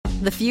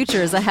The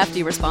future is a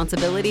hefty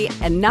responsibility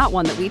and not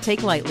one that we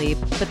take lightly,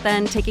 but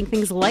then taking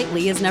things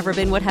lightly has never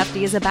been what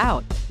Hefty is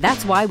about.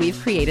 That's why we've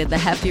created the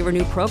Hefty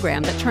Renew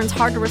program that turns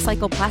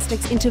hard-to-recycle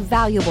plastics into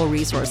valuable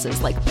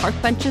resources like park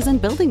benches and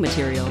building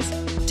materials.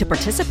 To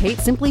participate,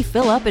 simply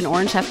fill up an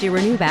orange Hefty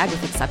Renew bag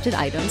with accepted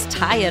items,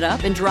 tie it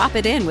up, and drop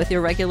it in with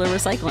your regular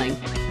recycling.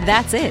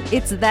 That's it.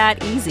 It's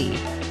that easy.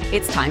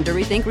 It's time to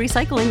rethink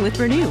recycling with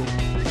Renew.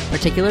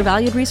 Particular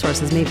valued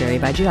resources may vary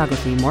by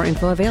geography. More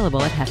info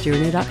available at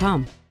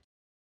heftyrenew.com.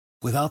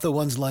 Without the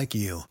ones like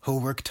you, who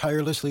work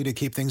tirelessly to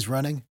keep things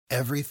running,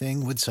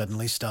 everything would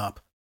suddenly stop.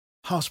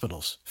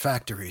 Hospitals,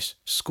 factories,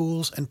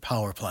 schools, and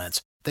power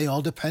plants, they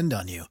all depend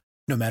on you.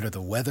 No matter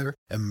the weather,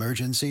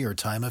 emergency, or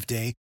time of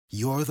day,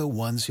 you're the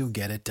ones who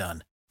get it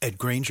done. At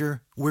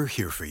Grainger, we're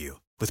here for you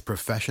with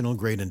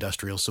professional-grade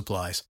industrial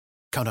supplies.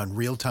 Count on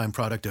real-time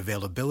product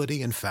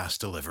availability and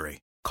fast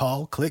delivery.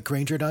 Call, click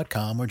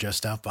Grainger.com, or just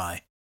stop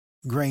by.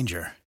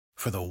 Grainger,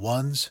 for the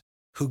ones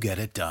who get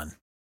it done.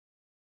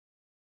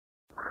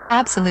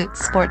 Absolute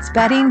sports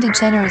betting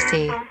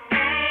degeneracy.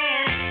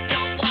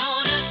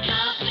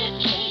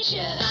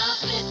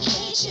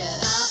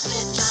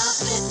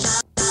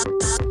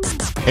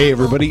 Hey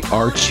everybody,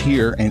 Arch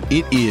here, and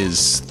it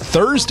is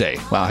Thursday.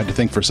 Wow, I had to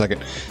think for a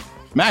second.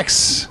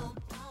 Max,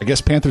 I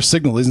guess Panther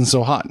Signal isn't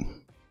so hot.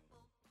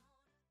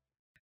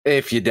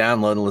 If you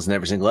download and listen to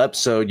every single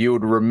episode, you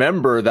would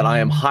remember that I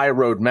am High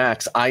Road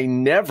Max. I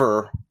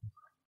never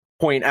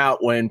point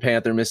out when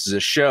Panther misses a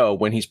show,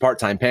 when he's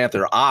part-time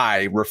Panther.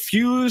 I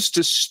refuse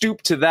to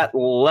stoop to that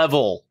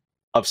level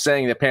of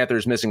saying that Panther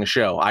is missing a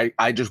show.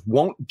 I just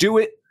won't do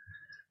it.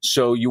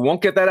 So you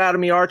won't get that out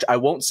of me, Arch. I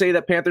won't say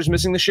that Panther's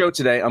missing the show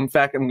today. In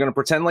fact, I'm going to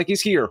pretend like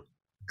he's here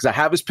because I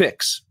have his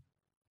picks.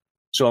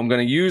 So I'm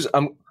going to use,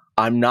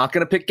 I'm not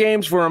going to pick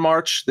games for him,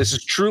 Arch. This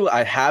is true.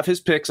 I have his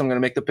picks. I'm going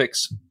to make the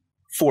picks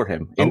for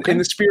him in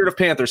the spirit of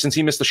Panther, since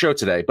he missed the show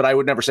today, but I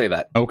would never say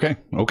that. Okay.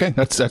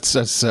 That's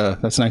nice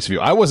of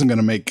you. I wasn't going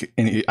to make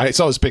any, I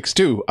saw his picks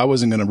too. I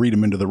wasn't going to read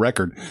him into the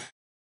record.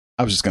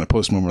 I was just going to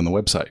post them over on the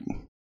website,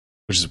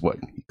 which is what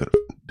he could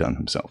have done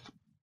himself.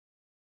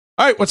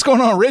 All right. What's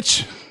going on,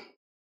 Rich?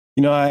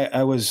 You know, I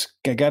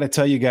got to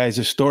tell you guys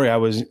a story. I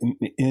was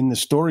in the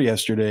store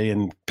yesterday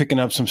and picking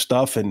up some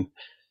stuff, and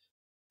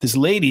this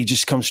lady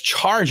just comes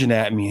charging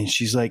at me, and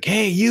she's like,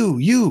 "Hey,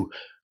 you,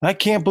 I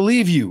can't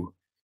believe you.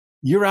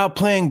 You're out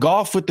playing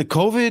golf with the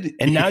COVID,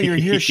 and now you're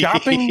here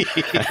shopping?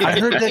 I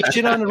heard that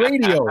shit on the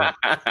radio."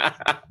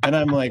 And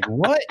I'm like,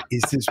 what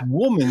is this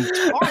woman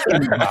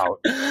talking about?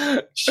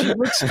 She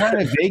looks kind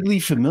of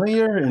vaguely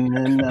familiar. And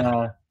then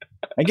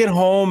I get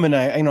home and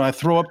I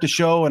throw up the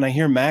show and I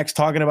hear Max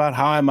talking about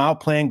how I'm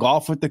out playing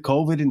golf with the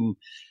COVID. And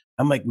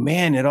I'm like,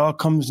 man, it all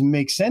comes and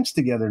makes sense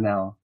together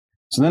now.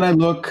 So then I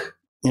look,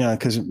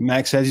 because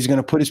Max says he's going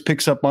to put his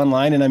picks up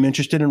online and I'm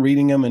interested in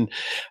reading them. And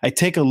I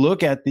take a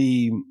look at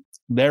the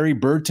Larry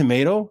Bird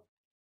tomato.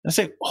 I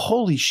say,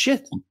 holy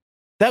shit,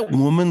 that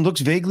woman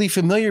looks vaguely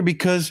familiar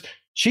because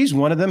she's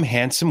one of them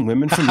handsome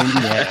women from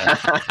Indiana.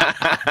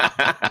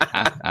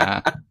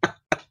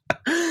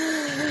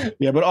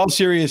 Yeah, but all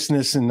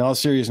seriousness,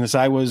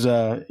 I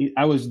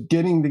was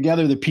getting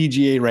together the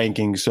PGA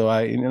rankings. So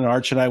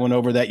Arch and I went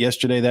over that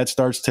yesterday. That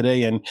starts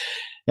today, and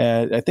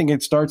I think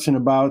it starts in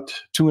about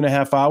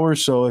 2.5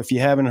 hours. So if you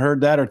haven't heard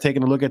that or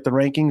taken a look at the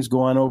rankings, go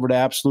on over to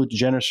Absolute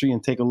Degeneracy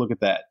and take a look at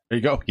that. There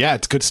you go. Yeah,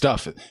 it's good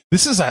stuff.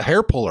 This is a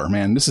hair puller,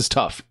 man. This is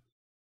tough.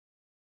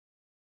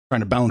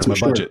 Trying to balance my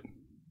budget.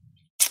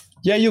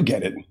 Yeah, you'll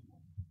get it.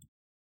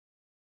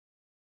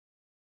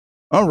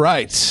 All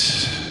right.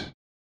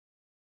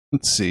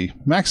 Let's see.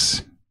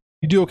 Max,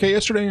 you do okay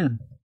yesterday? Or?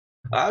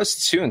 I was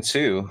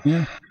 2-2.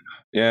 Yeah.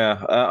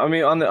 Yeah, I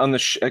mean on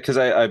the because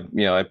I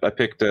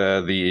picked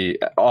the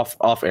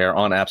off air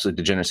on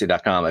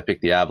AbsoluteDegeneracy.com. I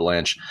picked the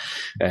Avalanche,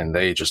 and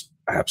they just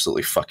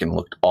absolutely fucking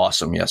looked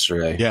awesome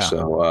yesterday. Yeah.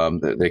 So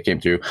they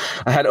came through.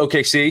 I had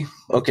OKC.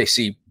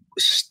 OKC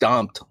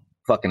stomped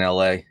fucking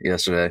LA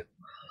yesterday.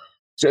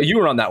 So you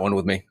were on that one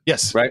with me.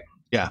 Yes. Right.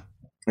 Yeah.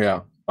 Yeah.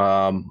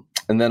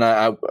 And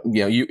then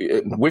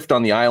you whiffed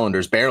on the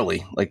Islanders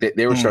barely. Like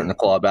they were starting to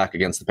claw back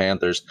against the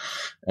Panthers,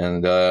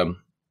 and.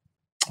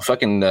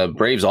 Fucking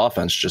Braves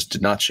offense just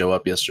did not show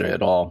up yesterday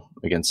at all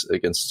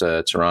against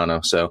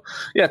Toronto. So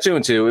yeah,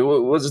 2-2.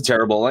 It wasn't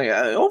terrible.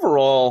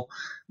 Overall,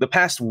 the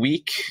past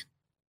week,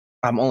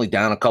 I'm only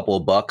down a couple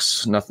of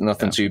bucks.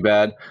 Nothing too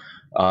bad.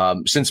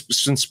 Since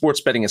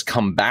sports betting has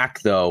come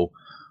back, though,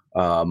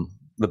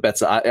 the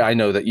bets I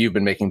know that you've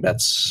been making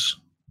bets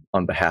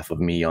on behalf of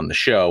me on the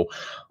show,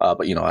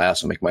 but I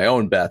also make my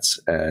own bets,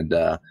 and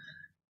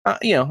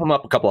I'm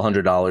up a couple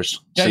 $100.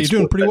 Yeah, you're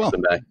doing pretty well.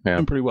 Yeah.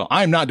 Doing pretty well.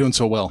 I'm not doing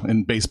so well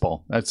in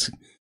baseball.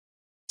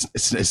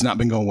 It's not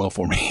been going well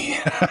for me.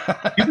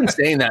 You've been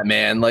saying that,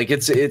 man. Like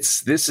this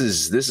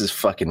is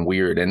fucking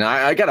weird. And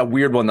I got a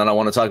weird one that I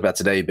want to talk about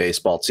today,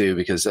 baseball too,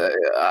 because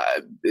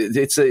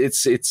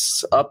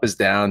it's up is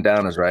down,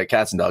 down is right.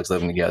 Cats and dogs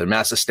living together.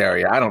 Mass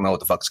hysteria. I don't know what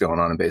the fuck's going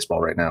on in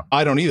baseball right now.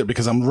 I don't either,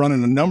 because I'm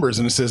running the numbers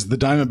and it says the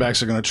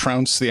Diamondbacks are going to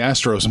trounce the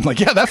Astros. I'm like,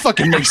 yeah, that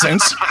fucking makes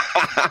sense.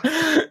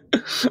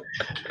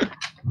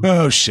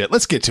 Oh, shit.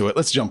 Let's get to it.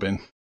 Let's jump in.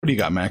 What do you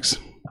got, Max?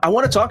 I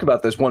want to talk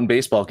about this one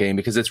baseball game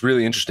because it's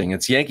really interesting.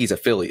 It's Yankees at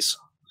Phillies.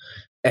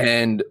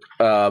 And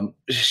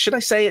should I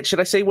say it? Should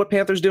I say what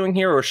Panthers doing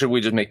here, or should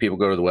we just make people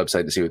go to the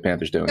website to see what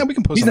Panthers doing? Yeah, we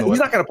can post. He's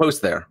not going to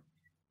post there.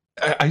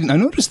 I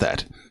noticed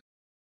that.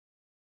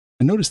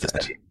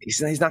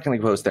 He's not going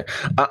to post there.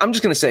 I'm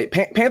just going to say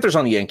Panthers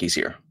on the Yankees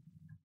here.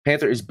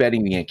 Panther is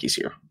betting the Yankees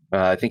here.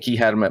 I think he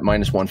had him at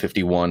minus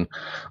 151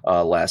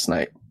 last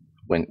night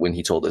when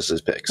he told us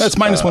his picks. That's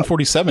minus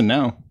 147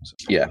 now.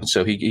 Yeah,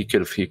 so he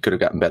could have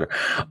gotten better.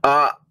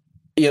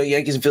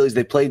 Yankees and Phillies,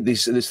 they played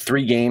these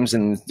 3 games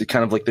and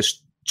kind of like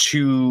this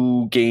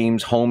 2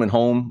 games home and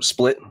home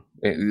split.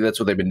 That's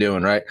what they've been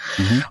doing, right?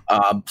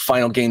 Mm-hmm.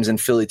 Final games in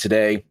Philly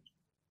today.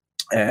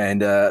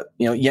 And,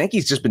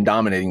 Yankees just been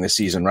dominating this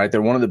season, right?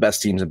 They're one of the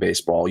best teams in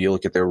baseball. You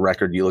look at their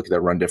record, you look at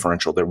their run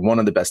differential. They're one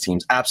of the best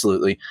teams.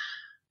 Absolutely.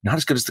 Not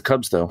as good as the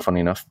Cubs, though, funny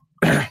enough.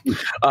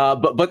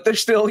 But they're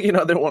still,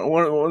 they're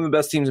one of the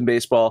best teams in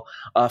baseball.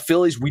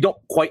 Phillies, we don't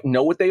quite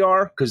know what they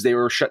are because they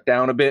were shut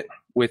down a bit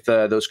with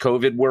those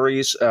COVID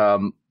worries.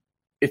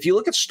 If you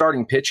look at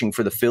starting pitching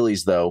for the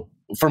Phillies, though,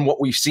 from what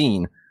we've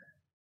seen,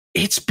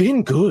 it's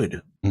been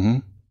good. Mm-hmm.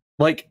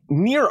 Like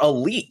near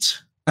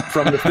elite.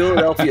 From the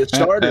Philadelphia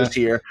starters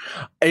here.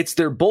 It's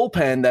their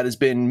bullpen that has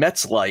been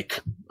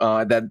Mets-like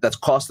that's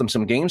cost them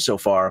some games so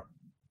far.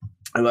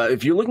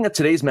 If you're looking at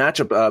today's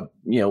matchup,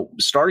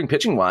 starting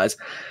pitching-wise,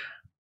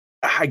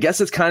 I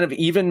guess it's kind of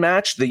even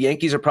matched. The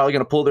Yankees are probably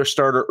going to pull their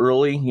starter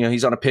early.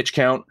 He's on a pitch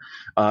count.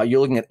 You're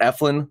looking at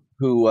Eflin,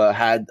 who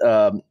had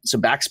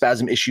some back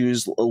spasm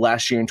issues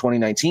last year in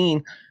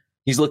 2019.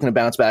 He's looking to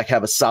bounce back,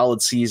 have a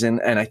solid season,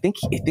 and I think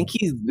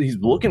he's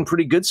looking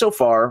pretty good so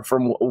far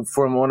from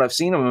what I've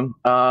seen of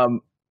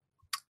him.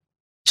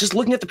 Just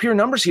looking at the pure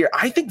numbers here,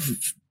 I think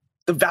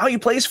the value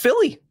plays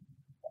Philly.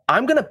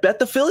 I'm going to bet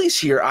the Phillies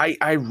here.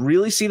 I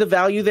really see the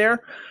value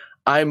there.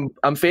 I'm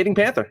fading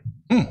Panther.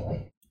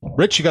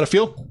 Rich, you got a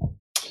feel?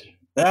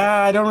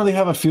 I don't really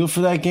have a feel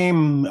for that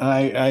game.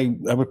 I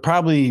would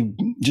probably,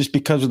 just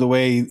because of the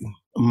way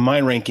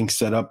my ranking's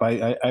set up,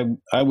 I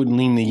would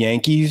lean the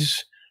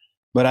Yankees.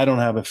 But I don't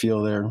have a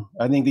feel there.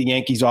 I think the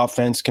Yankees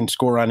offense can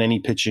score on any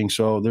pitching,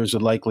 so there's a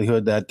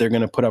likelihood that they're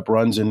going to put up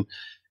runs, and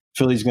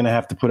Philly's going to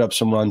have to put up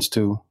some runs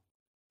too.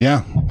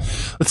 Yeah.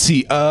 Let's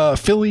see.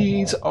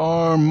 Phillies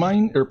are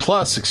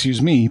plus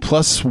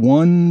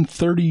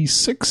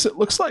 136, it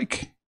looks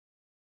like.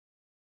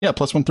 Yeah,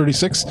 plus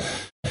 136.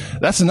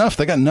 That's enough.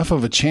 They got enough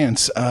of a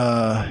chance.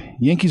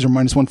 Yankees are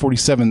minus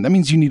 147. That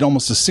means you need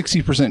almost a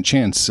 60%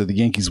 chance of the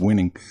Yankees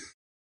winning.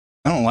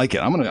 I don't like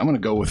it. I'm gonna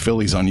go with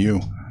Phillies on you.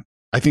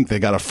 I think they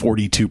got a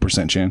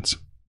 42% chance.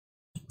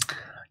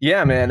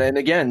 Yeah, man. And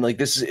again, like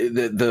this,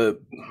 the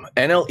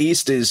NL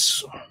East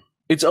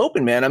it's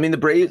open, man. I mean,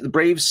 the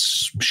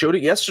Braves showed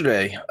it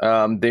yesterday.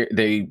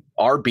 They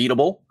are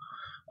beatable.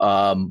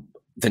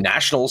 The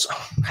Nationals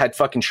had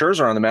fucking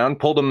Scherzer on the mound,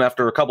 pulled him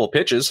after a couple of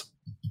pitches.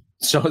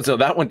 So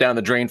that went down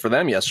the drain for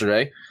them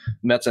yesterday.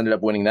 Mets ended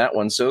up winning that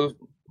one. So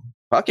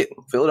fuck it.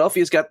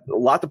 Philadelphia's got a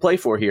lot to play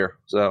for here.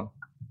 So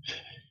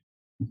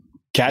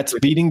cats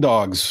beating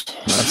dogs.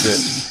 That's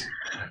it.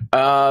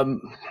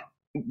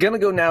 Gonna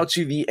go now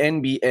to the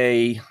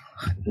NBA.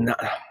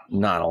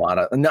 Not a lot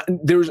of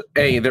there's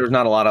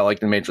not a lot I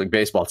like in Major League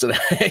Baseball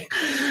today.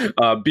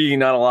 B,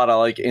 not a lot I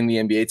like in the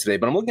NBA today.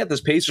 But I'm looking at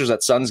this Pacers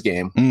at Suns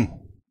game.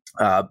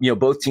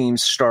 Both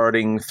teams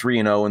starting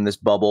 3-0 in this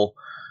bubble.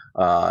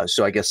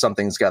 So I guess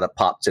something's got to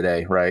pop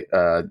today, right?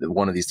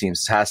 One of these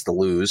teams has to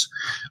lose.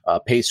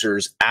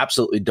 Pacers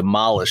absolutely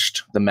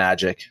demolished the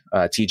Magic.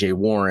 TJ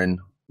Warren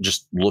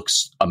just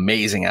looks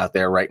amazing out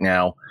there right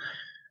now.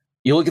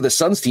 You look at the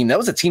Suns team, that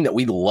was a team that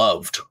we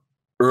loved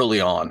early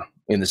on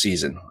in the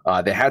season.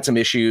 They had some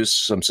issues,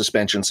 some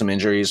suspension, some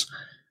injuries,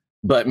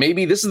 but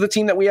maybe this is the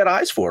team that we had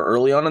eyes for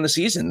early on in the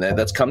season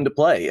that's come to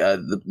play.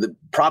 The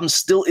problem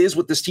still is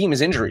with this team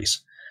is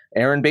injuries.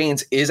 Aaron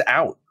Baines is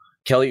out.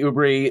 Kelly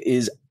Oubre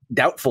is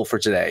doubtful for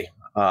today.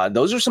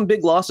 Those are some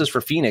big losses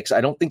for Phoenix. I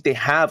don't think they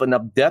have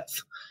enough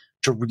depth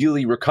to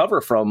really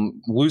recover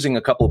from losing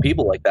a couple of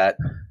people like that.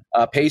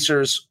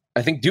 Pacers,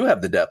 I think, do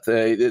have the depth.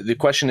 The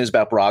question is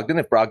about Brogdon.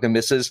 If Brogdon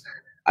misses,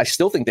 I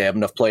still think they have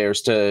enough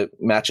players to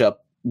match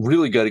up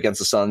really good against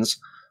the Suns.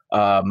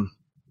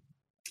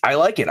 I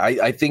like it.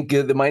 I think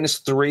the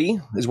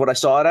 -3 is what I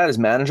saw it at is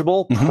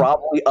manageable. Mm-hmm.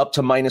 Probably up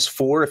to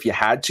 -4 if you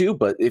had to,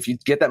 but if you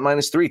get that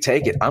 -3,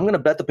 take it. I'm going to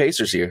bet the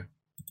Pacers here.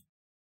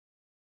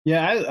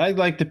 Yeah, I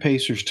like the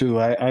Pacers too.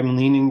 I'm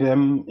leaning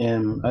them,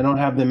 and I don't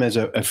have them as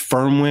a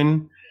firm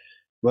win,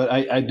 but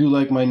I do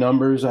like my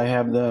numbers. I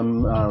have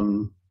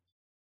them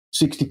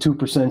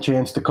 62%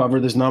 chance to cover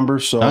this number.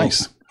 So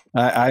nice.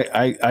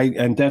 I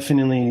am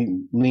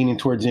definitely leaning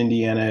towards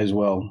Indiana as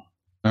well.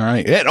 All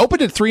right. It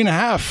opened at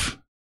 3.5,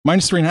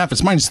 -3.5.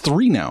 It's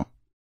 -3 now.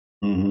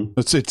 Mm-hmm.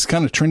 It's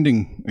kind of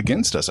trending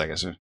against us, I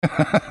guess.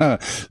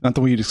 Not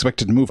the way you'd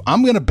expect it to move.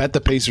 I'm going to bet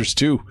the Pacers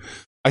too.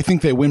 I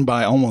think they win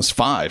by almost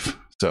 5.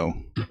 So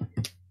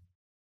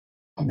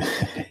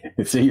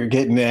So you're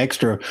getting the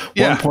extra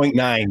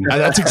 1.9.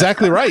 That's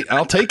exactly right.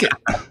 I'll take it.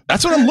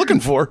 That's what I'm looking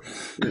for.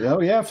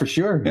 Oh yeah, for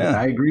sure. Yeah.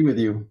 I agree with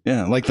you.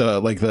 Yeah, like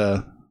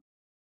the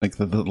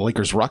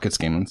Lakers Rockets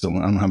game. So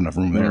I don't have enough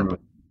room there. But.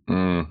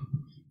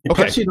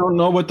 Plus, you don't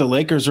know what the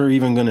Lakers are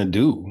even going to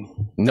do.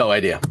 No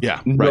idea. Yeah,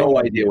 no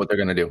idea what they're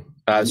going to do,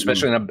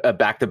 especially in a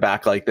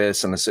back-to-back like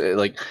this. And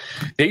like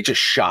they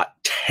just shot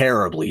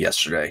terribly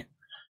yesterday.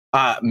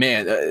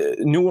 The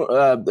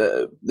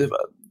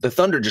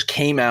Thunder just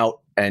came out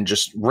and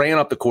just ran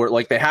up the court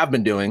like they have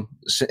been doing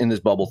in this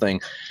bubble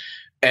thing.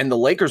 And the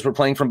Lakers were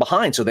playing from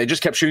behind, so they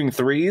just kept shooting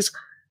threes,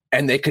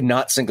 and they could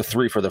not sink a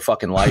three for their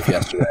fucking life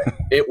yesterday.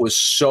 It was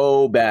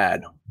so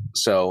bad.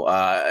 So,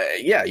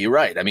 yeah, you're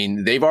right. I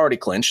mean, they've already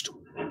clinched.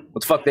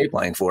 What the fuck are they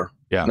playing for?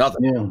 Yeah.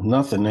 Nothing. Yeah,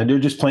 nothing. And they're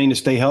just playing to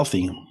stay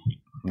healthy.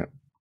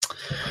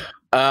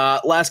 Yeah.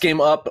 Last game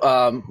up.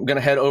 I'm going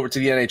to head over to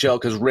the NHL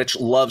because Rich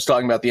loves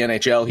talking about the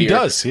NHL here. He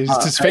does.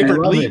 It's his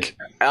favorite league.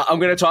 I'm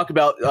going to talk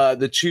about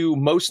the two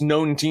most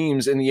known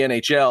teams in the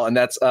NHL, and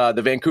that's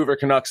the Vancouver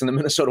Canucks and the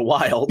Minnesota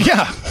Wild.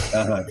 Yeah,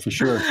 for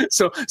sure.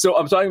 So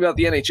I'm talking about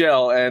the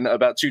NHL and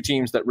about two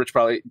teams that Rich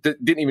probably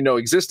didn't even know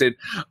existed.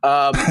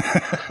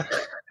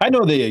 I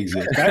know they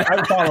exist.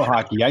 I follow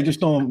hockey. I just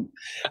don't.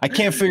 I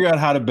can't figure out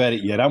how to bet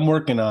it yet. I'm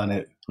working on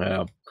it.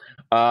 Yeah.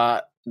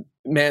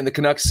 Man, the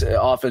Canucks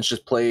offense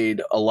just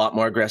played a lot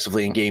more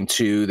aggressively in game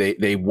 2.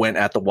 They went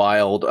at the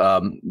Wild.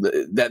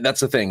 That's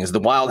the thing is the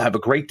Wild have a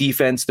great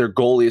defense. Their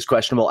goalie is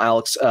questionable.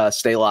 Alex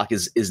Stalock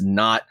is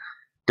not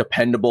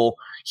dependable.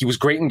 He was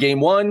great in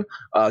game 1.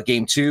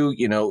 Game 2,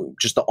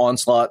 just the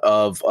onslaught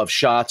of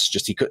shots,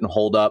 just he couldn't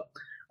hold up.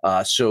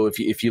 So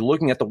if you're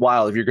looking at the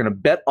Wild, if you're going to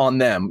bet on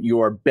them, you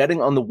are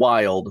betting on the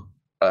Wild.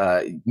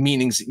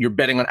 Meaning you're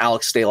betting on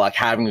Alex Stalock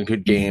having a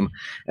good game,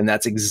 and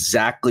that's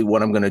exactly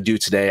what I'm going to do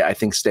today. I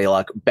think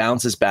Stalock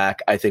bounces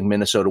back. I think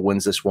Minnesota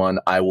wins this one.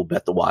 I will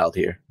bet the Wild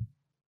here.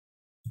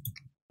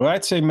 Well,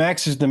 I'd say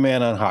Max is the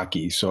man on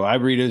hockey, so I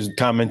read his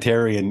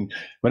commentary, and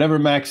whatever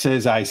Max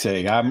says, I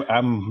say.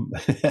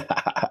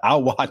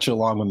 I'll watch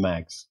along with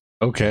Max.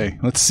 Okay,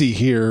 let's see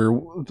here.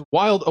 The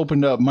Wild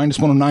opened up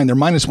 -109. They're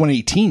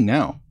 -118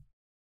 now.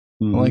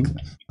 Mm-hmm.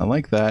 I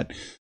like that.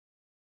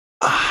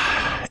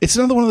 It's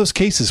another one of those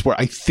cases where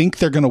I think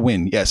they're going to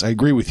win. Yes, I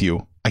agree with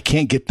you. I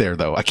can't get there,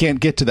 though. I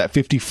can't get to that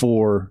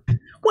 54.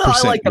 Well,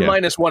 I like the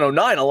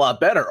 -109 a lot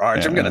better,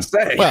 Arch. Yeah. I'm going to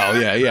say.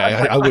 Well,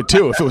 yeah, I would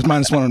too. If it was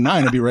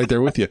 -109, I'd be right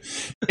there with you.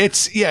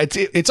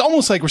 It's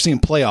almost like we're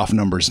seeing playoff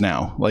numbers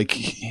now. Like,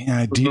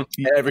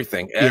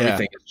 everything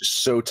is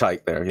just so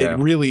tight there. Yeah, it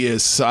really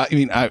is. So, I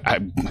mean,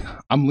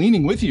 I'm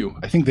leaning with you.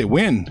 I think they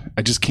win.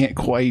 I just can't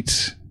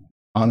quite,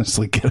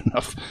 honestly, get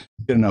enough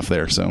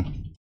there. So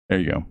there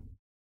you go.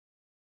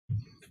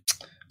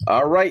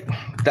 All right.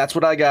 That's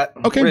what I got.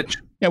 Okay. Rich.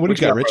 Yeah, what do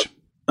you got, Rich?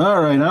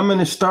 All right. I'm going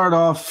to start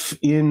off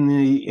in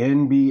the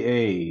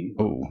NBA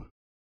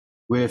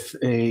with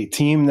a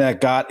team that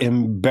got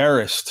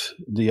embarrassed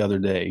the other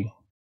day,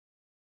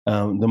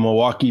 the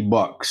Milwaukee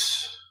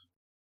Bucks.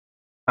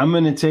 I'm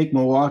going to take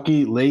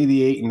Milwaukee, lay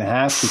the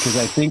 8.5 because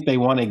I think they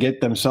want to get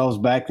themselves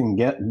back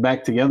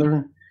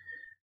together.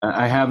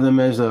 I have them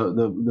as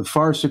the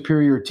far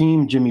superior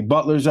team. Jimmy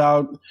Butler's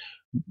out.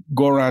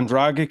 Goran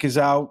Dragic is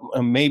out,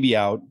 maybe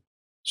out.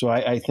 So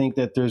I think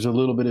that there's a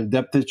little bit of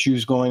depth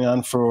issues going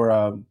on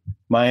for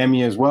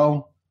Miami as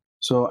well.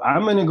 So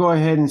I'm going to go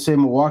ahead and say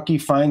Milwaukee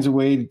finds a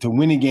way to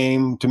win a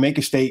game, to make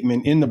a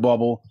statement in the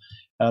bubble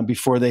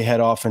before they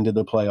head off into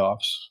the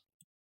playoffs.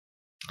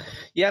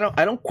 Yeah,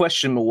 I don't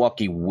question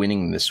Milwaukee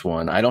winning this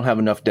one. I don't have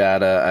enough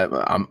data.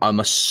 I'm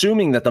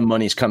assuming that the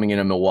money's coming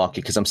in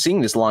Milwaukee because I'm seeing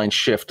this line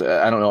shift.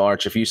 I don't know,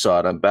 Arch, if you saw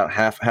it. I'm about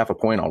half a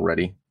point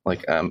already.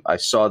 Like I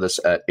saw this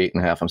at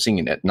 8.5. I'm seeing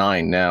it at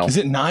 9 now. Is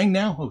it 9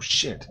 now? Oh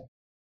shit.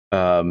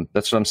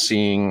 That's what I'm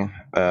seeing.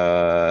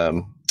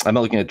 I'm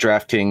looking at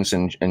DraftKings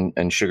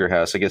and Sugar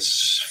House. I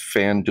guess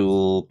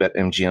FanDuel,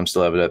 BetMGM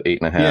still have it at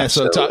 8.5. Yeah,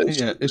 so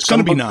it's going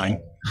to be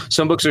 9.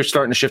 Some books are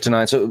starting to shift to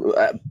 9. So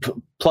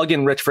plug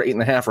in Rich for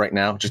 8.5 right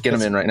now. Just get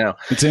them in right now.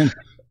 It's in.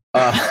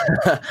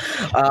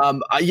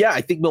 Yeah,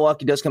 I think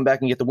Milwaukee does come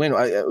back and get the win.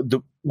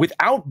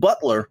 Without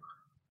Butler,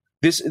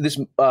 this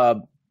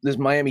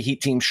Miami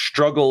Heat team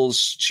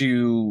struggles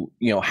to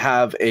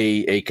have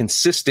a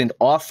consistent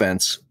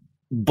offense,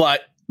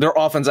 but their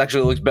offense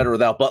actually looks better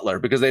without Butler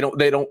because they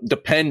don't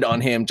depend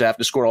on him to have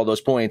to score all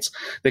those points.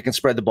 They can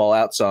spread the ball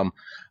out some.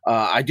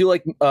 I do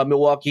like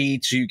Milwaukee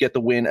to get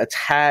the win. A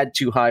tad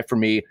too high for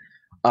me.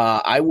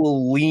 I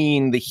will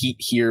lean the Heat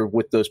here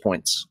with those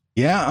points.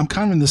 Yeah, I'm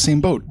kind of in the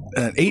same boat.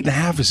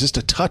 8.5 is just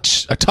a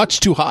touch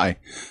too high.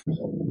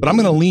 But I'm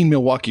going to lean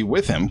Milwaukee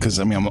with him because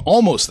I'm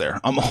almost there.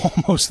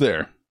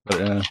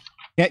 But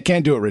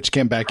can't do it, Rich.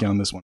 Can't back you on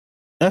this one.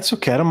 That's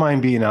okay. I don't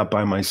mind being out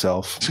by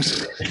myself.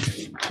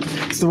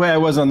 It's the way I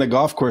was on the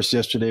golf course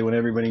yesterday when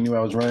everybody knew I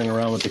was running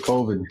around with the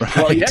COVID. Right.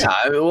 Well,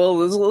 yeah. Well,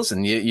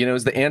 listen.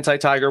 It's the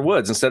anti-Tiger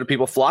Woods. Instead of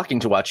people flocking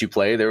to watch you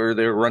play, they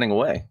were running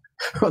away.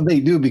 Well, they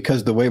do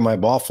because of the way my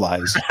ball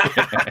flies.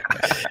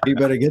 You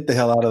better get the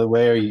hell out of the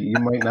way, or you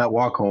might not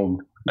walk home.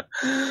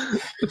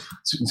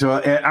 So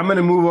I'm going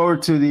to move over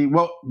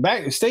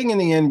to staying in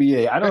the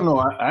NBA. I don't know.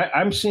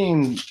 I'm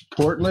seeing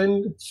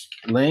Portland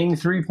laying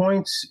 3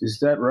 points. Is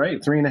that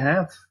right?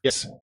 3.5?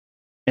 Yes.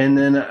 And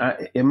then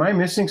am I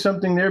missing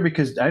something there?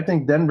 Because I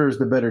think Denver is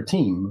the better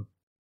team.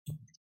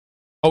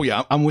 Oh,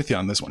 yeah. I'm with you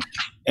on this one.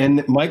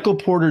 And Michael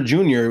Porter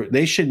Jr.,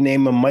 they should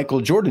name him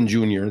Michael Jordan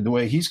Jr., the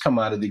way he's come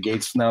out of the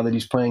gates now that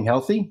he's playing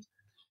healthy.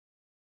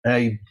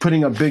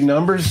 Putting up big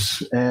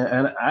numbers.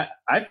 And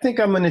I think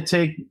I'm going to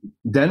take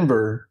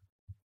Denver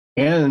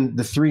and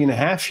the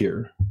 3.5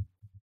 here.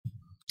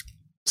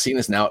 Seeing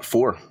is now at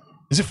 4.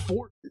 Is it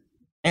 4?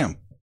 Damn.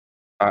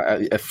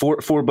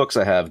 Four books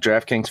I have: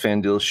 DraftKings,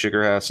 FanDuel,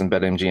 Sugar House, and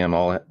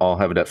BetMGM. All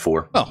have it at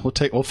 4. Oh,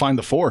 we'll find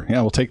the 4.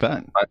 Yeah, we'll take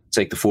that. I'll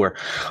take the 4.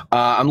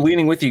 I'm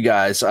leaning with you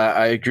guys.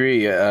 I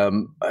agree.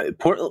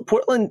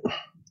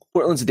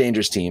 Portland's a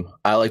dangerous team.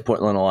 I like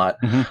Portland a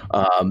lot.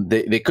 Mm-hmm.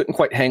 They couldn't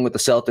quite hang with the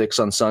Celtics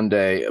on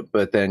Sunday,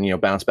 but then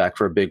bounced back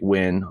for a big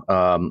win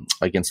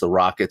against the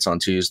Rockets on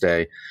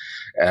Tuesday.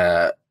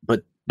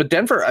 But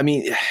Denver, I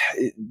mean,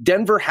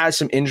 Denver has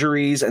some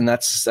injuries, and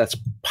that's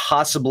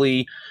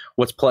possibly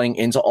what's playing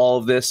into all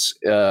of this.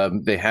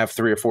 They have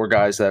 3 or 4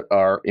 guys that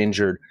are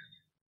injured,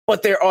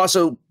 but they're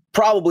also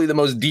probably the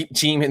most deep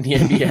team in the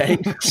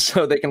NBA,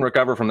 so they can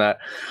recover from that.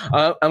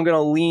 I'm going to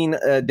lean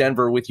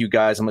Denver with you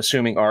guys. I'm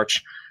assuming,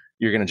 Arch,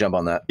 you're going to jump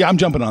on that. Yeah, I'm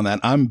jumping on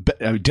that.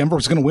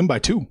 Denver's going to win by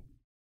 2,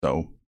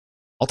 so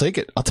I'll take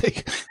it. I'll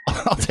take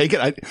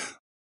it.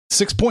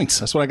 6 points.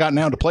 That's what I got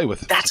now to play with.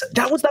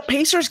 That was that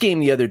Pacers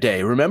game the other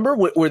day. Remember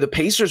where the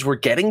Pacers were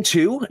getting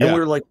 2, and we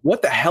were like,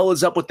 "What the hell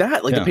is up with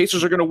that?" Like the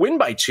Pacers are going to win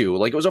by 2.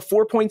 Like it was a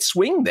 4-point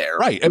swing there,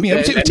 right? I mean,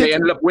 they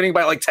ended up winning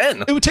by like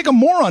 10. It would take a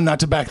moron not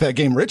to back that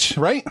game, Rich.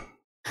 Right?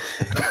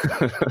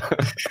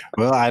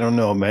 Well, I don't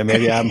know, man.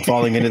 Maybe I'm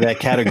falling into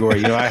that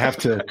category.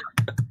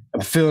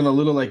 I'm feeling a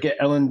little like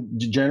Ellen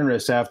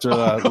DeGeneres after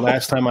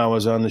last time I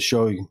was on the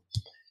show.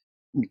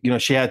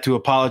 She had to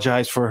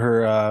apologize for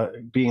her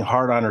being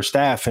hard on her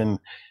staff, and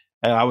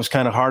I was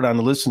kind of hard on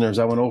the listeners.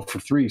 I went 0 for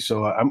 3,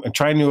 so I'm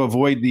trying to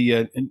avoid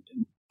the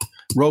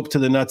rope to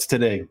the nuts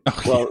today.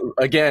 Well,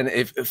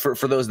 again,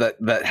 for those that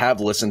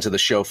have listened to the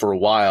show for a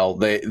while,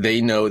 they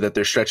know that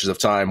there's stretches of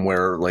time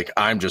where like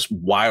I'm just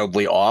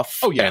wildly off.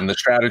 Oh yeah, and the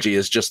strategy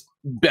is just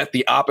bet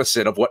the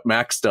opposite of what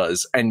Max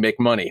does and make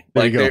money.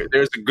 Like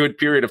there's a good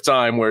period of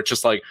time where it's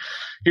just like,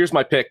 here's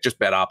my pick, just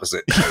bet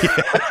opposite.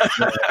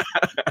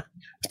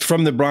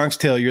 From the Bronx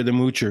Tale, you're the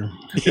moocher.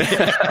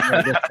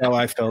 That's how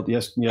I felt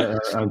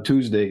on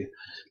Tuesday.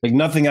 Like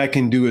nothing I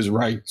can do is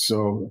right.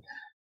 So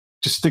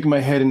just stick my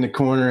head in the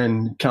corner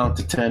and count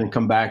to 10 and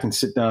come back and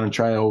sit down and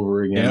try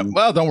over again. Yeah,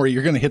 well, don't worry.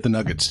 You're going to hit the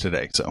Nuggets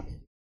today. So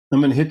I'm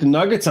going to hit the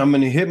Nuggets. I'm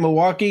going to hit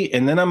Milwaukee.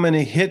 And then I'm going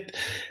to hit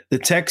the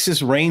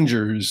Texas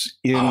Rangers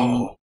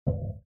in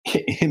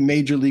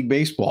Major League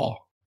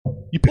Baseball.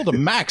 You pulled a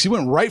Max. You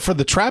went right for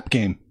the trap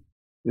game.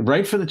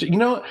 Right for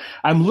the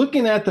 – I'm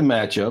looking at the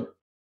matchup.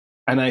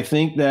 And I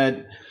think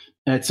that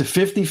it's a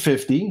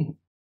 50-50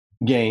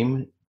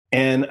 game,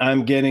 and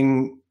I'm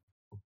getting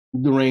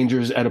the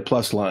Rangers at a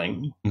plus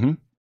line. Mm-hmm.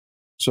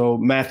 So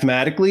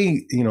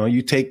mathematically,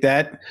 you take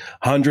that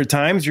 100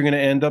 times, you're going to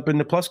end up in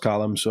the plus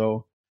column.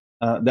 So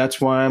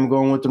that's why I'm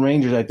going with the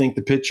Rangers. I think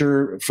the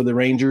pitcher for the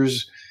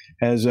Rangers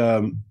has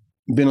been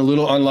a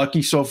little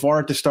unlucky so far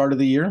at the start of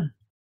the year.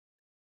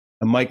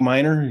 Mike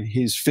Minor,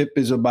 his FIP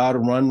is about a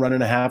run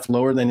and a half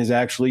lower than his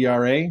actual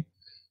ERA.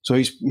 So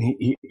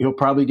he'll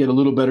probably get a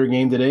little better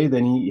game today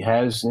than he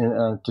has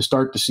to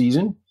start the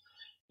season.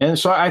 And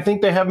so I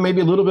think they have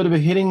maybe a little bit of a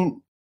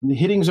hitting. The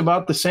hitting's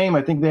about the same.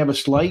 I think they have a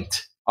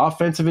slight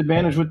offensive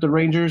advantage with the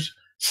Rangers,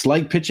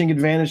 slight pitching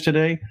advantage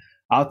today.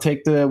 I'll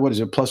take the,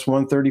 plus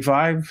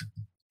 135?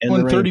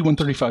 130,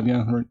 135,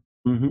 yeah. Right.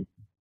 Mm-hmm.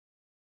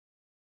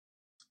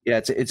 Yeah,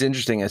 it's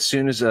interesting. As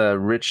soon as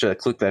Rich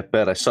clicked that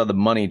bet, I saw the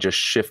money just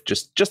shift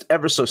just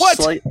ever so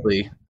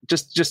slightly.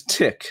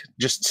 Just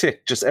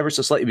ever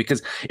so slightly,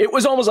 because it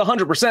was almost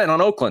 100% on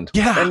Oakland.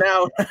 Yeah. And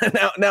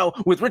now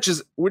with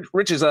Rich's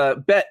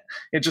bet,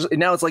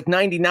 now it's like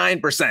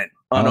 99%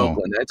 on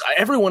Oakland.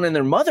 Everyone and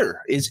their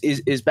mother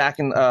is back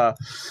in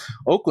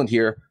Oakland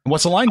here.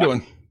 What's the line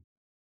doing?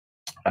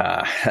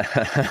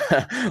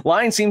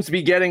 Line seems to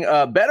be getting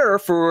better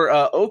for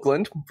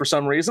Oakland for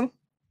some reason,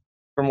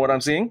 from what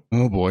I'm seeing.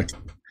 Oh boy.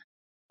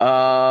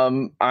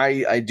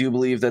 I do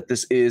believe that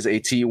this is a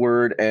T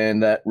word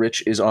and that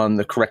Rich is on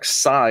the correct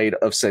side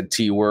of said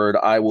T word.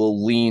 I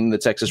will lean the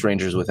Texas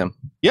Rangers with him.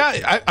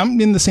 Yeah, I'm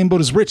in the same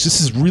boat as Rich.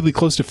 This is really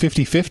close to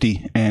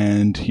 50-50.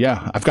 And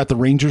yeah, I've got the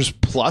Rangers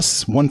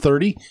plus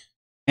 130.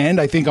 And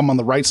I think I'm on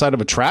the right side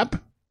of a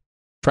trap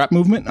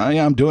movement.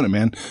 Yeah, I'm doing it,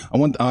 man.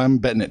 I'm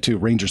betting it too.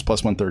 Rangers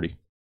plus 130.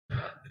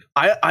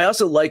 I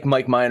also like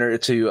Mike Minor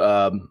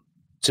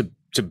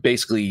to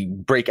basically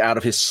break out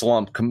of his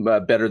slump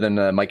better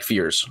than Mike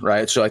Fears,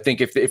 right? So I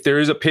think if there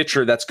is a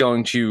pitcher that's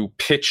going to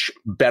pitch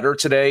better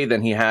today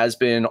than he has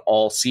been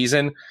all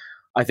season,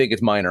 I think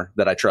it's Minor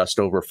that I trust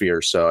over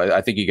Fears. So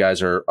I think you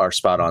guys are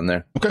spot on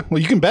there. Okay,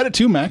 well, you can bet it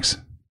too, Max.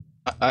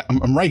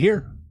 I'm right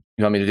here.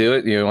 You want me to do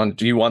it?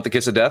 Do you want the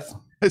kiss of death?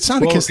 It's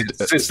not a kiss.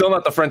 It's still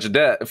not the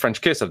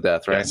French kiss of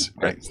death, right? Yes,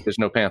 right. There's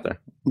no Panther.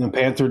 The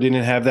Panther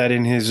didn't have that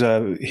in his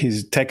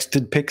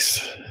texted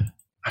picks.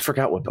 I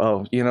forgot what.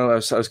 Oh, I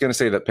was going to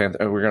say that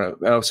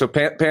Panther. So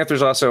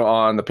Panthers also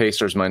on the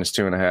Pacers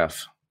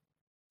 -2.5.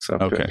 So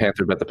okay.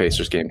 Panther bet the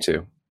Pacers game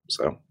too.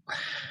 So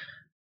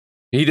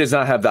he does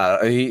not have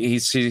that.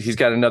 He's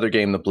got another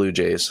game, the Blue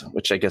Jays,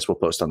 which I guess we'll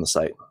post on the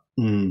site.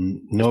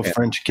 No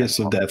French kiss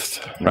of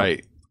death.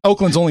 Right.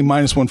 Oakland's only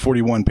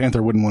 -141.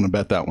 Panther wouldn't want to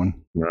bet that one.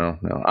 No.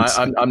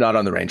 I'm not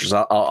on the Rangers.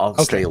 I'll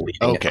stay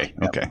leading. Okay.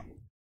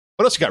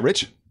 What else you got,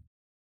 Rich?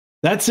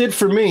 That's it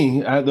for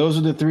me. Those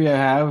are the three I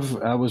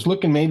have. I was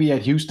looking maybe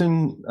at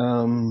Houston,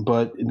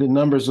 but the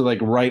numbers are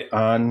like right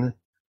on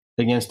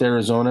against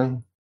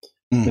Arizona.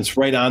 It's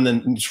right on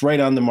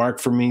the mark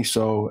for me.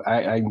 So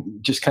I'm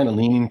just kind of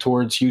leaning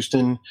towards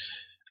Houston.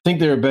 I think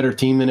they're a better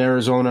team than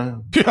Arizona,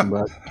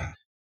 but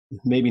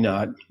maybe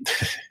not.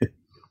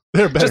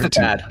 They're better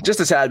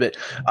just a tad bit.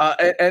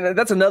 And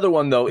that's another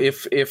one though.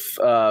 If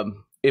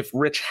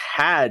Rich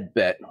had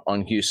bet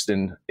on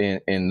Houston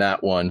in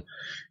that one,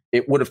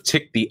 it would have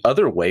ticked the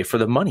other way for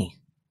the money.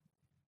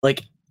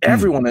 Like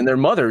everyone and their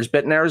mother is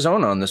betting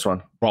Arizona on this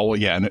one. Well,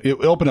 yeah, and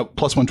it opened up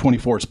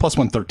 +124. It's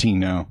 +113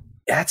 now.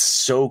 That's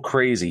so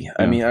crazy. Yeah.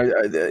 I mean,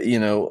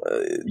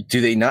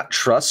 do they not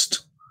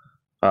trust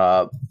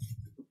the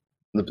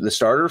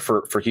starter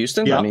for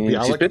Houston? Yeah, I mean,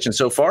 he's pitching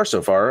so far.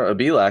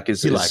 Bielak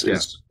is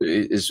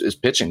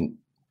pitching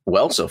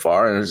well so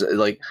far, and it's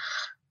like,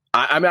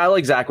 I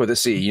like Zach with a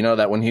C. You know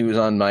that when he was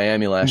on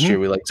Miami last year,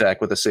 we liked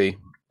Zach with a C,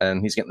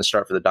 and he's getting the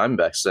start for the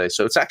Diamondbacks today.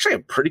 So it's actually a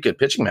pretty good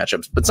pitching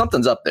matchup, but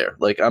something's up there.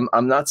 Like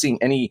I'm not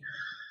seeing any.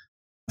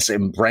 Say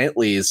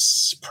Brantley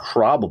is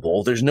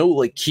probable. There's no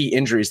like key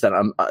injuries that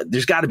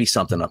there's got to be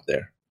something up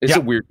there. It's a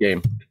weird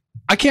game.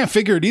 I can't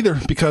figure it either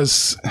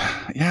because,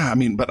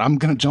 but I'm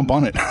going to jump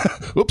on it.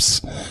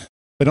 Oops.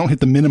 I don't hit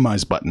the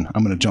minimize button.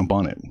 I'm going to jump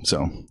on it.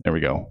 So there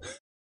we go.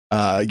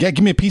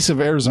 Give me a piece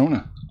of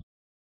Arizona.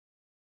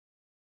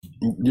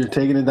 You're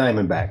taking the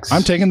Diamondbacks.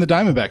 I'm taking the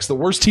Diamondbacks, the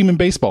worst team in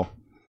baseball.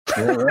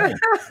 All right.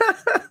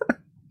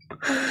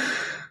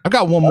 I've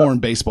got one more in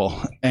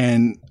baseball,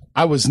 and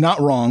I was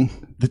not wrong.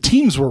 The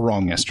teams were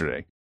wrong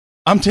yesterday.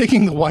 I'm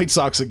taking the White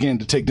Sox again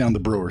to take down the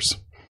Brewers.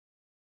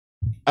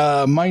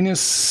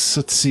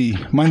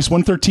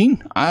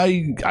 -113.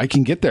 I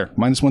can get there.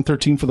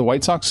 -113 for the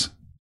White Sox.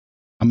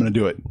 I'm going to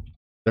do it.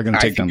 They're going to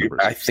take down the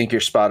Brewers. I think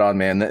you're spot on,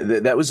 man.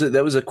 That was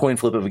a coin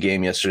flip of a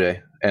game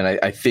yesterday, and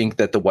I think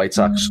that the White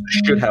Sox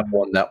should have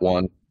won that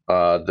one.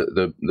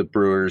 The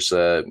Brewers,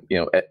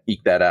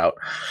 eked that out.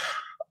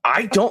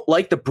 I don't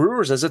like the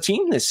Brewers as a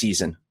team this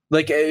season.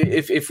 Like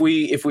if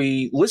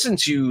we listen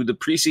to the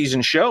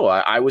preseason show,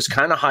 I was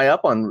kind of high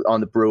up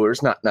on the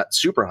Brewers, not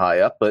super high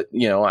up, but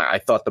I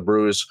thought the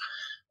Brewers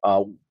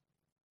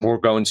were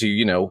going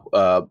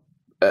to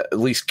at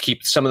least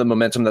keep some of the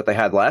momentum that they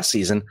had last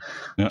season.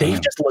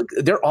 They've just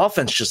their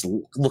offense just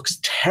looks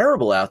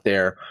terrible out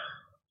there.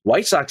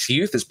 White Sox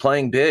youth is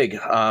playing big.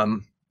 I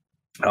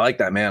like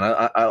that, man.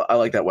 I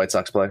like that White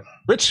Sox play.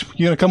 Rich,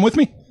 you gonna come with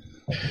me?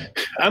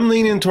 I'm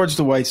leaning towards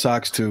the White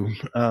Sox too.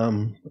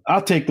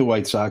 I'll take the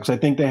White Sox. I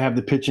think they have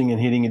the pitching and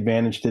hitting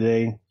advantage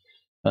today.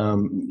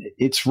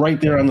 It's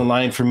right there on the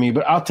line for me,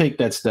 but I'll take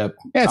that step.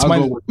 Yeah, it's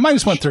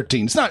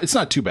 -113. It's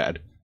not too bad.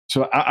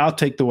 So I'll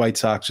take the White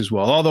Sox as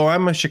well. Although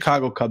I'm a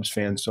Chicago Cubs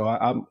fan, so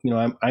I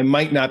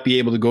might not be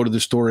able to go to the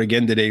store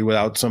again today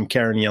without some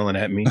Karen yelling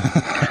at me.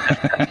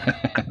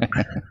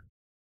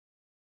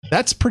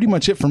 That's pretty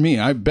much it for me.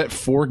 I bet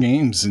 4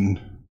 games in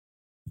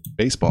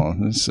baseball.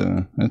 That's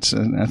a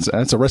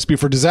recipe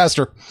for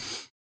disaster.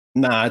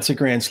 Nah, it's a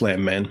grand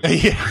slam, man.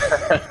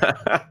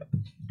 Yeah.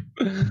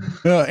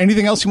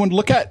 Anything else you want to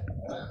look at?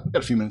 We've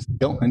got a few minutes to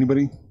go.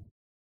 Anybody?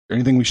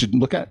 Anything we should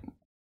look at?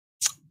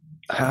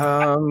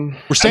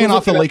 We're staying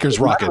off the Lakers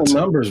Rockets. The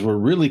numbers were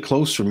really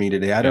close for me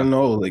today. I don't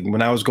know. Like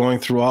when I was going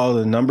through all of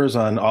the numbers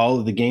on all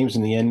of the games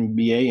in the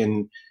NBA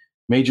and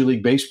Major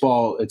League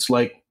Baseball, it's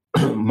like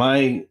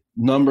my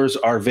numbers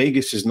are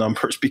Vegas's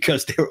numbers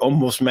because they were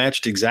almost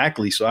matched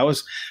exactly. So I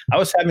was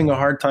having a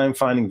hard time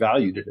finding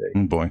value today.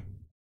 Oh boy.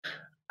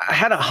 I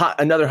had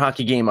another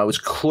hockey game I was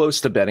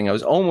close to betting. I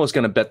was almost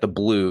going to bet the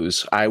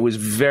Blues. I was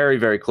very,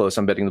 very close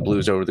on betting the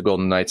Blues over the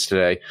Golden Knights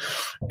today.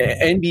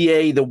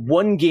 NBA, the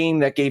one game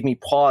that gave me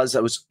pause,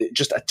 I was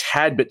just a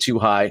tad bit too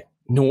high.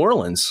 New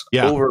Orleans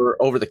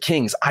over the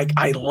Kings.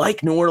 I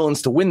like New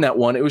Orleans to win that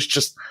one. It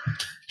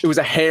was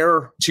a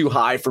hair too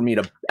high for me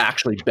to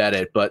actually bet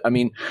it. But I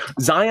mean,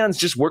 Zion's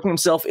just working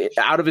himself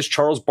out of his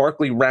Charles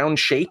Barkley round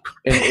shape,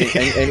 and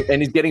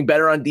he's getting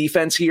better on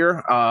defense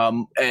here.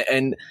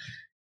 And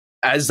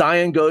as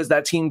Zion goes,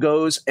 that team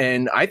goes,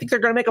 and I think they're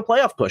going to make a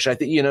playoff push. I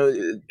think,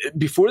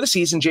 before the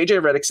season,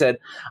 JJ Redick said,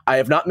 I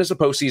have not missed a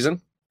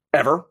postseason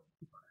ever,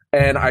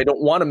 and I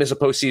don't want to miss a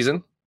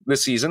postseason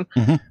this season.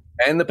 Mm-hmm.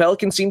 And the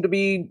Pelicans seem to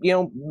be,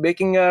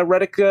 making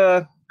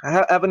Redick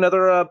have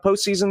another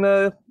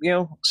postseason,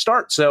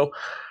 start. So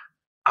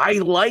I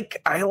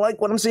like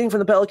what I'm seeing from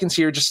the Pelicans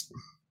here. Just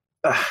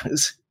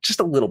It's just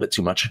a little bit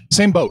too much.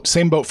 Same boat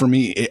for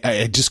me.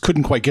 I just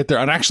couldn't quite get there.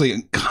 I'm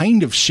actually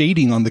kind of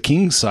shading on the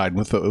Kings side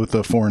with the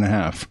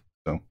 4.5.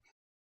 So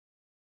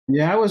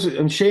yeah,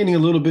 I'm shading a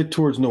little bit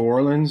towards New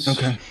Orleans,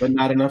 okay, but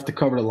not enough to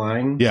cover the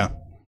line. Yeah.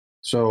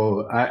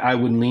 So I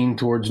would lean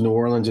towards New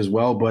Orleans as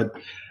well, but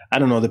I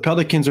don't know. The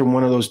Pelicans are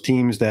one of those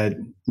teams that,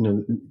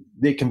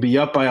 they can be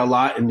up by a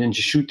lot and then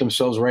just shoot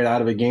themselves right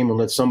out of a game and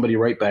let somebody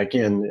right back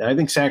in. I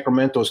think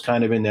Sacramento's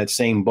kind of in that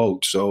same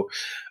boat. So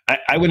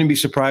I wouldn't be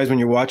surprised when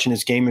you're watching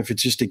this game if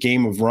it's just a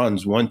game of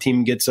runs. One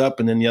team gets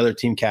up and then the other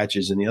team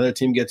catches, and the other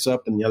team gets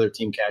up and the other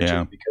team catches,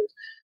 because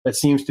that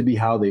seems to be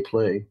how they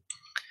play.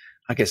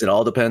 I guess it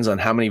all depends on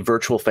how many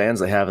virtual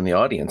fans they have in the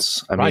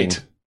audience. I mean,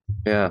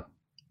 yeah.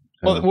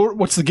 Well,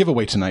 what's the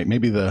giveaway tonight?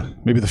 Maybe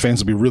the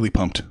fans will be really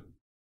pumped.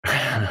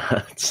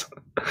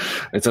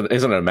 Isn't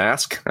it a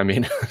mask? I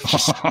mean,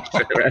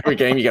 every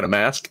game you get a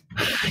mask,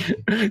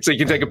 so you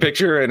can take a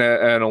picture in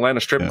an Atlanta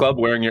strip club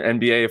wearing your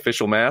NBA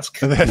official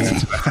mask with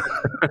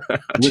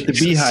the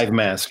beehive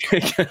mask,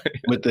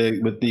 with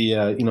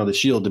the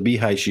shield, the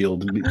beehive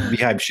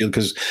shield,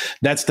 because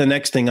that's the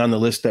next thing on the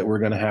list that we're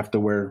going to have to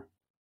wear.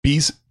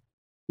 Bees.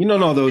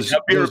 Those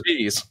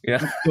bees.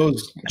 Yeah,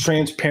 those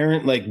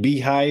transparent like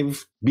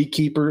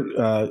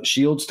beekeeper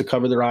shields to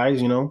cover their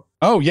eyes.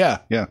 Oh yeah.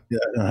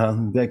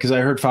 Because I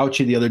heard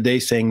Fauci the other day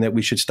saying that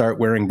we should start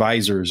wearing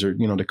visors or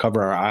to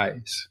cover our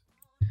eyes.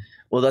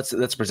 Well, that's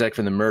to protect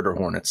from the murder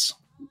hornets.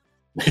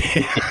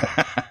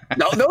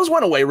 No, those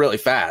went away really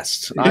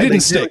fast. It didn't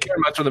stick very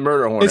much with the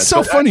murder hornets. It's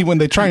so funny when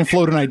they try and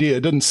float an idea,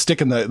 it doesn't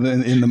stick in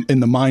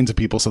the minds of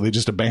people, so they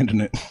just abandon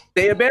it.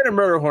 They abandoned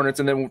murder hornets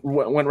and then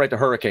went right to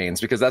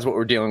hurricanes, because that's what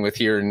we're dealing with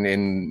here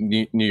in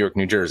New York,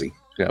 New Jersey.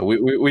 Yeah,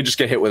 we just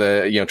get hit with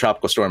a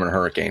tropical storm and a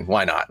hurricane.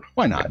 Why not?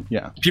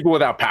 Yeah. People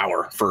without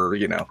power for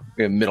in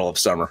the middle of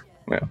summer.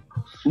 Yeah.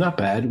 Not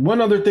bad. One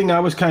other thing I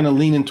was kind of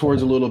leaning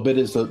towards a little bit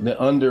is the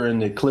under in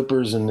the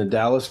Clippers and the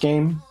Dallas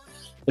game.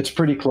 It's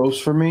pretty close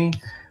for me.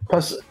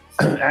 Plus,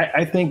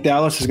 I think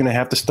Dallas is going to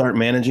have to start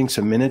managing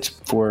some minutes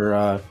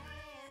for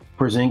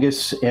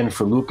Porzingis and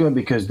for Luka,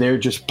 because they're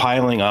just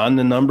piling on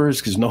the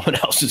numbers because no one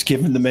else is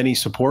giving them any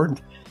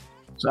support.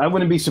 So I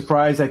wouldn't be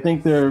surprised. I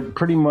think they're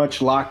pretty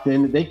much locked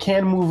in. They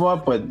can move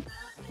up, but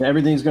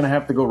everything's going to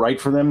have to go right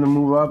for them to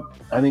move up.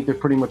 I think they're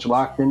pretty much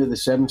locked into the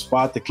 7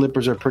 spot. The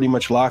Clippers are pretty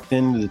much locked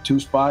into the 2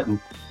 spot. And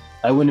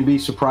I wouldn't be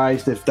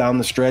surprised if down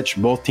the stretch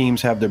both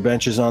teams have their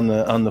benches on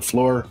the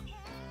floor.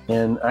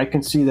 And I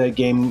can see that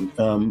game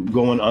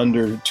going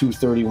under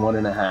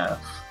 231.5.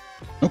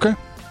 Okay.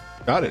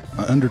 Got it.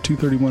 Under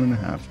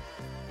 231.5.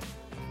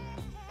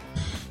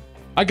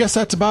 I guess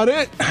that's about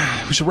it.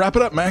 We should wrap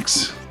it up,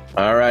 Max.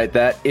 All right,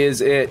 that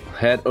is it.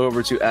 Head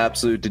over to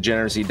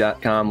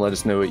absolutedegeneracy.com. Let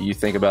us know what you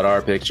think about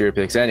our picks, your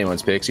picks,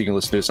 anyone's picks. You can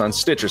listen to us on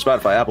Stitcher,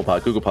 Spotify, Apple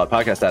Pod, Google Pod,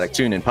 Podcast Addict,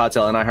 TuneIn,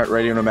 Podtail, and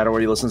iHeartRadio. No matter where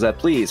you listen to that,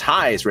 please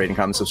highest rating,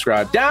 comment,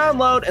 subscribe,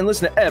 download, and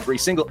listen to every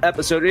single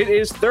episode. It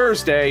is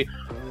Thursday.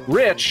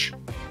 Rich,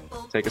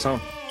 take us home.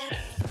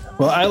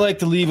 Well, I like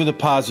to leave with a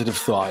positive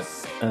thought,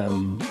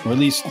 or at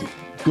least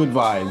good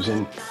vibes.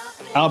 And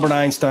Albert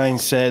Einstein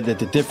said that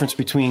the difference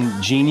between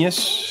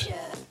genius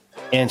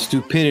and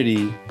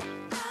stupidity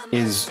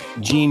is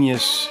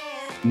genius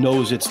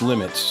knows its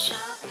limits.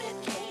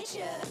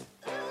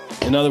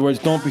 In other words,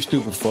 don't be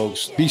stupid,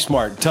 folks. Be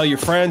smart. Tell your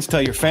friends,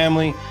 tell your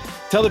family,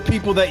 tell the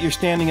people that you're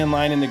standing in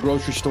line in the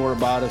grocery store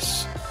about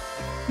us.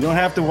 You don't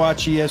have to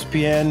watch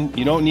ESPN.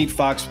 You don't need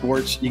Fox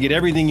Sports. You get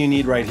everything you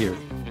need right here.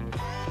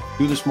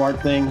 Do the smart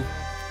thing.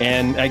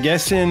 And I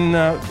guess in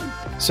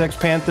Sex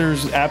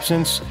Panther's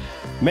absence,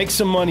 make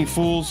some money,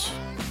 fools.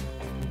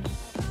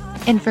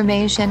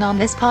 Information on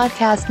this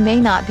podcast may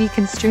not be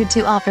construed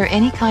to offer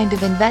any kind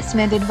of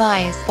investment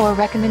advice or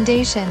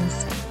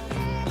recommendations.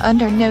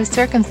 Under no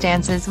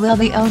circumstances will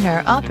the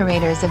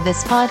owner-operators of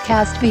this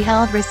podcast be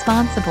held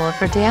responsible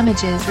for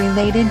damages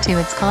related to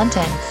its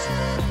contents.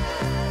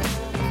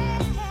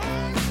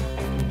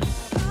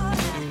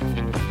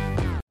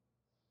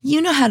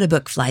 You know how to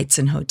book flights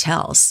and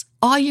hotels.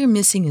 All you're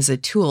missing is a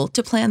tool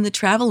to plan the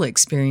travel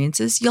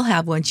experiences you'll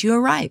have once you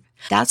arrive.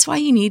 That's why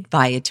you need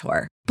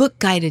Viator. Book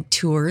guided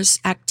tours,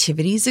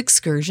 activities,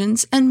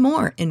 excursions, and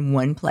more in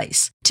one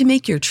place to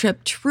make your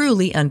trip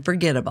truly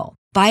unforgettable.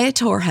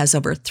 Viator has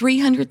over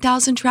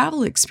 300,000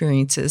 travel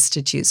experiences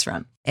to choose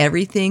from.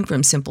 Everything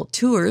from simple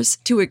tours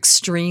to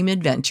extreme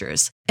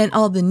adventures and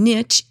all the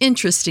niche,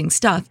 interesting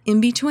stuff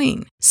in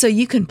between. So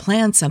you can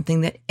plan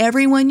something that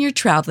everyone you're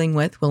traveling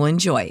with will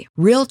enjoy.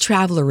 Real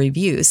traveler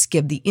reviews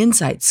give the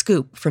inside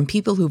scoop from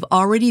people who've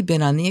already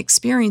been on the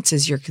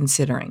experiences you're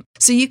considering.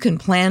 So you can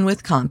plan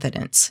with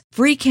confidence.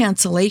 Free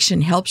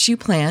cancellation helps you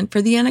plan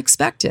for the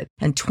unexpected.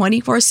 And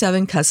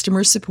 24/7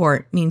 customer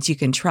support means you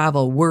can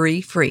travel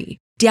worry-free.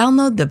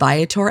 Download the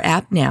Viator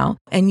app now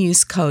and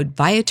use code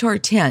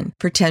Viator10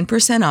 for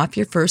 10% off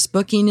your first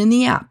booking in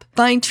the app.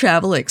 Find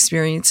travel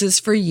experiences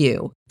for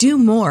you. Do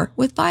more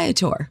with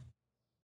Viator.